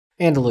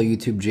And hello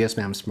YouTube, JS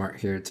Man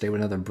Smart here. Today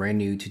with another brand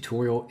new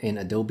tutorial in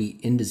Adobe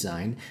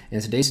InDesign. In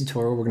today's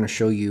tutorial, we're going to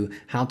show you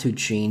how to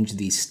change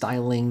the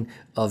styling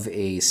of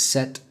a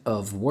set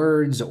of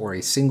words or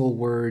a single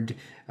word.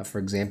 For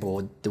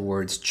example, the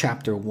words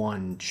chapter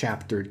 1,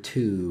 chapter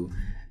 2,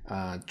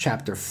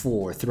 chapter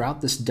 4.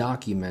 Throughout this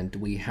document,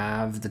 we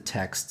have the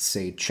text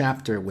say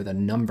chapter with a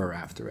number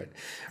after it.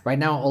 Right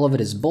now, all of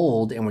it is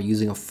bold and we're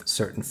using a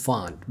certain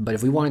font. But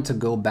if we wanted to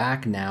go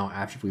back now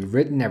after we've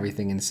written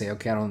everything and say,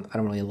 okay, I don't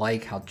really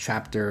like how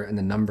chapter and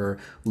the number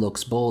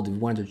looks bold. If we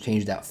wanted to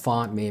change that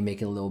font, maybe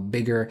make it a little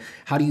bigger.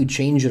 How do you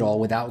change it all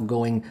without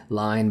going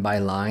line by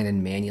line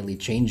and manually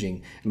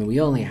changing? I mean,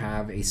 we only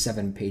have a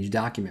 7-page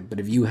document,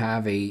 but if you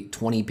have a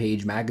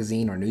 20-page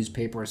magazine or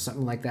newspaper or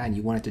something like that, and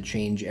you wanted to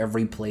change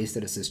every place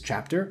that it says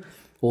chapter,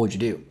 what would you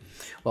do?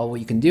 Well,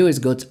 what you can do is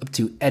go up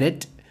to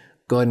Edit,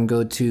 go ahead and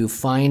go to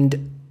Find/Change,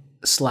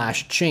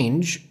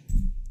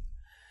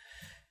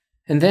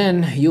 and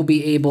then you'll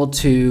be able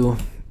to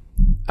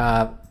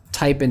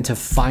type into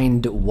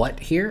find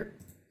what here.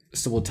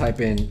 So we'll type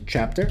in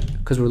chapter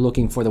because we're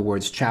looking for the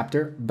words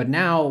chapter. But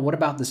now what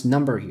about this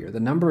number here?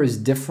 The number is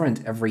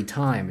different every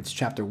time. It's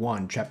chapter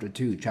 1, chapter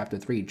 2, chapter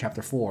 3,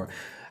 chapter 4.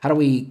 How do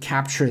we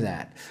capture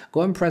that? Go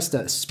ahead and press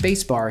the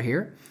space bar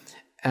here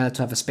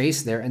to have a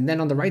space there. And then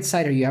on the right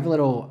side here, you have a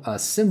little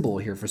symbol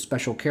here for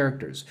special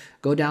characters.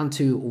 Go down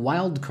to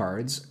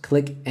wildcards,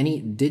 click any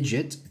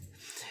digit,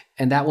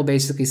 and that will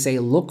basically say,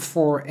 look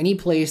for any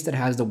place that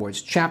has the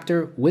words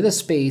chapter with a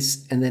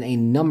space and then a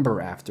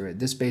number after it.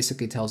 This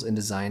basically tells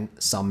InDesign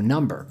some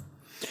number.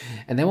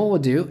 And then what we'll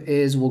do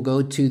is we'll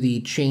go to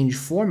the change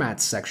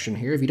format section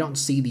here. If you don't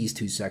see these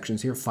two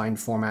sections here, find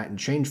format and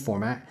change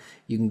format,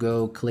 you can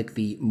go click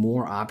the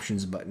more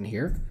options button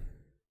here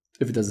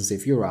if it doesn't say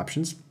fewer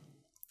options.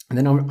 And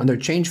then under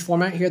change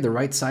format here, the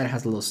right side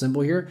has a little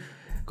symbol here.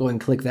 Go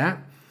and click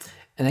that.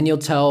 And then you'll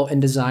tell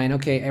InDesign,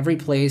 okay, every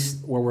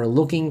place where we're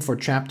looking for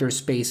chapter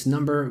space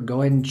number,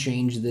 go ahead and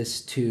change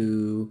this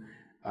to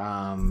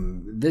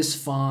this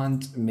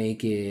font,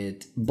 make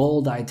it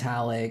bold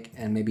italic,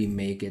 and maybe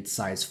make it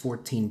size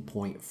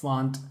 14-point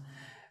font.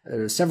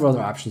 There are several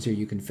other options here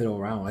you can fiddle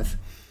around with.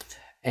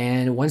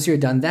 And once you're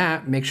done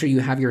that, make sure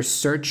you have your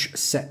search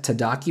set to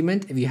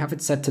document. If you have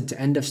it set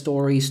to end of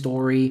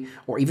story,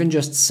 or even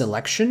just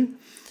selection,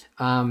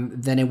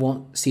 then it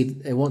won't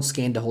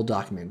scan the whole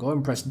document. Go ahead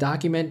and press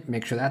document,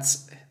 make sure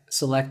that's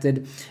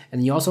selected.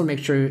 And you also make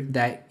sure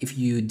that if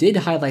you did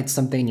highlight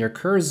something, your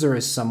cursor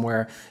is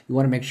somewhere, you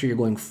want to make sure you're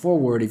going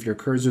forward. If your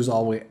cursor is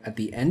all the way at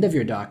the end of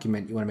your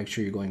document, you want to make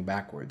sure you're going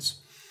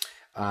backwards.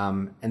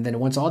 And then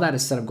once all that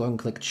is set up, go ahead and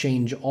click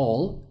change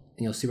all.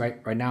 And you'll see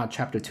right now,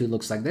 chapter 2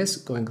 looks like this.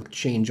 Go ahead and click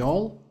change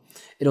all.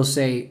 It'll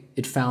say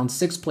it found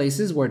 6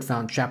 places where it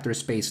found chapter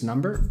space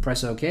number.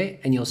 Press OK,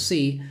 and you'll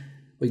see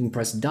we can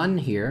press done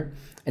here.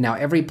 And now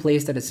every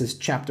place that it says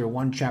chapter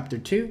 1, chapter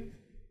 2,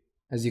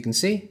 as you can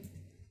see,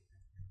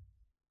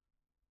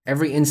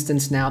 every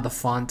instance now the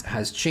font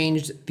has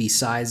changed, the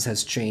size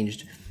has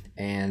changed,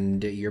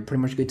 and you're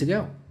pretty much good to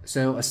go.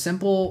 So a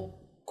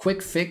simple,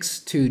 quick fix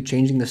to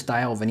changing the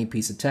style of any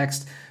piece of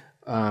text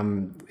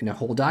in a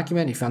whole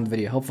document. If you found the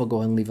video helpful, go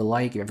ahead and leave a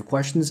like. If you have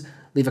questions,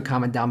 leave a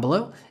comment down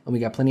below. And we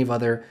got plenty of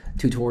other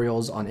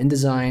tutorials on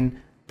InDesign,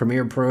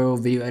 Premiere Pro,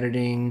 video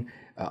editing,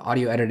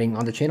 audio editing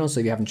on the channel. So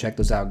if you haven't checked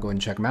those out, go ahead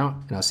and check them out.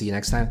 And I'll see you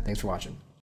next time. Thanks for watching.